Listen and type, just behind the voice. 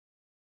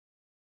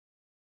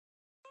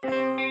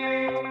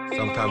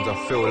Sometimes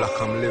I feel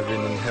like I'm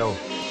living in hell.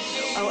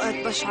 أوقات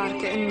بشعر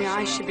كأني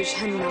عايشة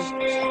بجهنم.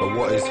 But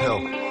what is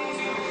hell?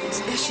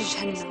 إيش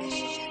جهنم؟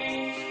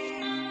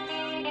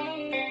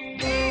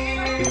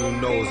 Who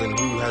knows and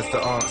who has the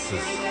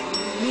answers?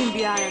 مين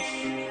بيعرف؟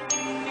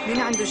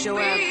 مين عنده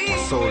الجواب؟ My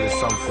soul is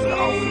something that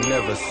I will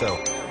never sell.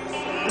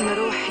 أنا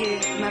روحي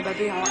ما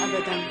ببيعه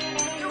أبداً.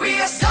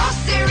 We are so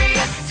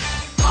serious.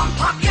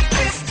 Pump up your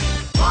fist.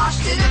 March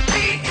to the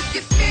beat if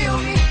you feel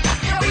me.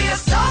 We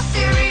are so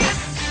serious.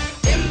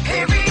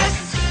 Imperious.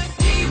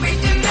 We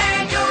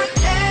demand your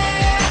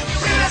attention.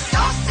 We are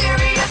so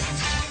serious.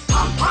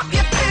 Pump up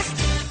your fist.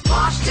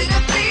 March to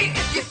the beat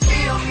if you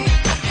feel me.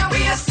 We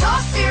are so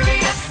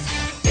serious.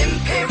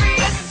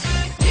 Imperious.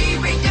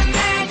 We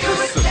demand your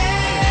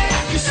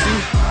attention. You see,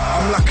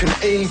 I'm like an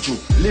angel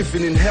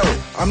living in hell.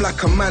 I'm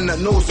like a man that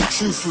knows the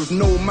truth with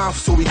no mouth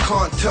so he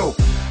can't tell.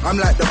 I'm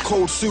like the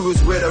cold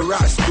sewers where the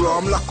rats grow.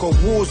 I'm like a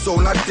war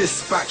zone, I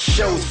dispatch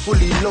shells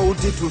fully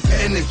loaded with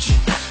energy.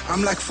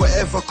 I'm like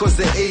forever cause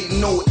there ain't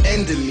no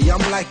end in me.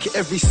 I'm like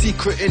every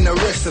secret in a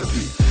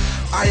recipe.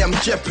 I am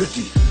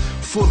jeopardy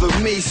for the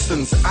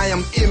masons. I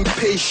am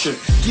impatient.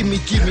 Give me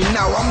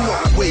now, I'm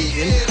not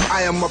waiting.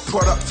 I am a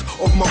product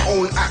of my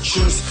own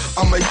actions.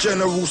 I'm a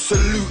general,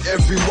 salute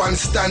everyone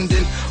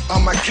standing.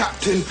 I'm a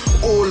captain,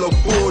 all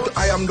aboard.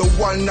 I am the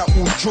one that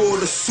will draw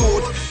the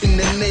sword. In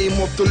the name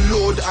of the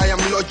Lord, I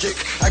am logic.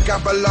 I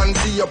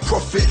Gabalanzi, a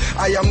prophet.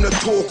 I am the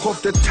talk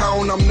of the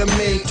town, I'm the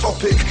main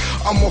topic.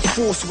 I'm a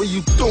force where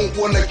you don't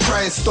want to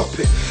try and stop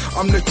it.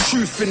 I'm the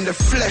truth in the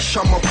flesh,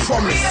 I'm a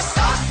promise. We are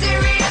so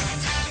serious.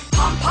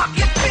 Pump up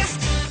your fist.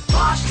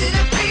 March to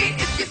the beat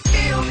if you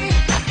feel me.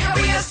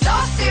 We are so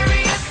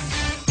serious.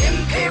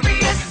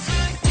 Imperious.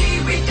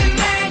 We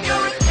demand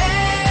your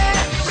attention.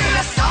 We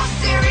are so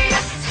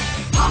serious.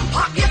 Pump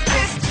up your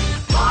fist.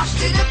 March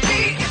to the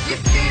beat if you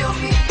feel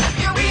me.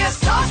 We are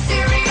so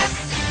serious.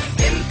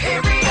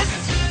 Imperious.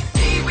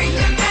 We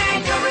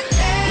demand your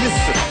attention.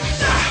 Listen,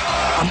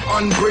 I'm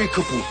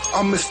unbreakable,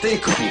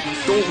 unmistakable.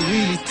 Don't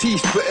really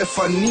teach, but if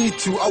I need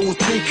to, I will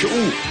take it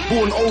all.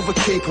 Born over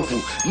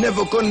capable,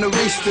 never gonna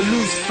race to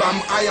lose, fam.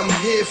 I am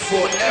here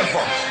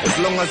forever. As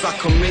long as I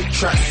can make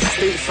tracks,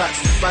 state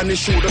facts,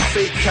 banish all the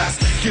fake cats.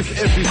 Give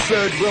every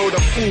third world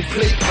a full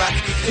plate back.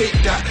 Take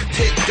that,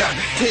 take that,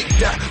 take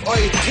that,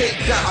 oi, take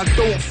that. I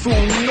don't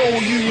feel no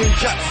Union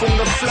Jack from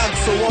the flag,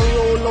 so I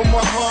roll on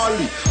my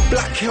Harley.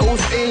 Black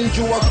Hell's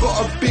Angel, I got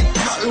a big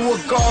tattoo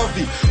of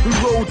Garvey. We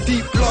roll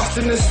deep,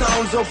 blasting the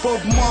sounds of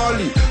Bob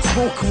Marley.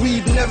 Smoke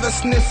weed, never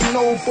sniff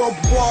no Bob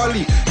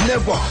Marley.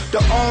 Never,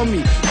 the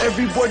army,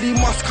 everybody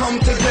must come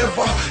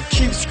together.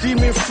 Keep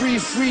screaming free,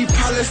 free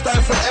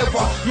Palestine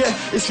forever. Yeah,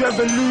 it's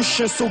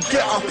revolution, so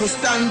get up and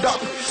stand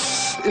up.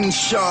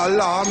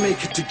 Inshallah, I'll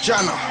make it to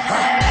Jano.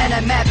 أنا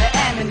ما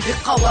بآمن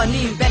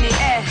بقوانين بني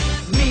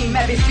مين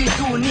ما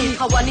بيفيدوني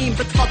قوانين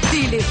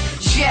بتفضيلي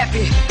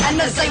جابي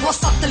أنا زي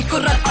وسط الكرة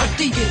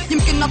الأرضية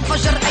يمكن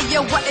نتفجر أي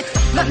وقت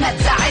ما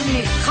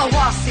تزعلني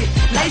خواصي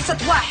ليست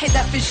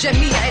واحدة في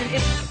جميع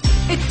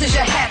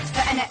الاتجاهات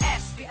فأنا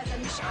آسف إذا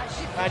مش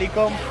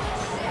عاجبني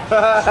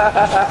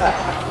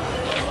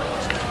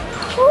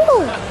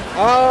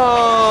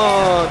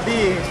Oh,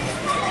 di.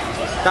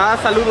 Da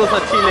saludos a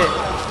Chile.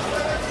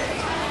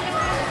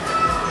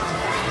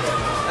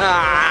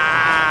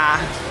 Ah.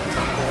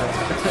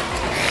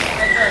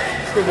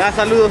 Da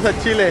saludos a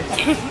Chile.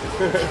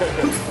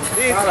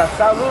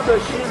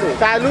 Saludos Chile.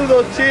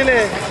 Saludos Chile.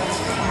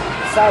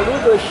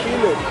 Saludos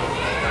Chile.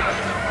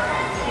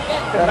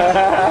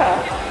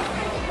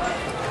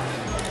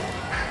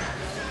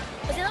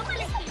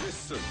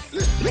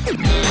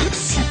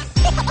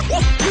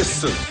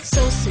 Listen.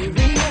 So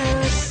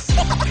serious.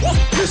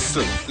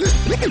 Listen.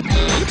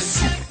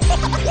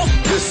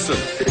 Listen.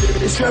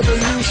 It's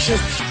revolution.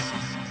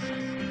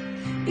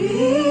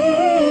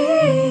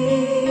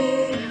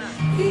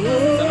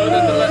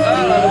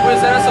 ¿Lo puede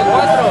ser esos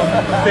cuatro?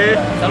 Sí.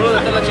 Saludos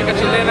a toda la chica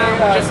chilena,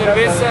 mucha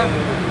cerveza.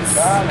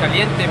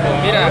 Caliente, pues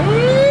mira.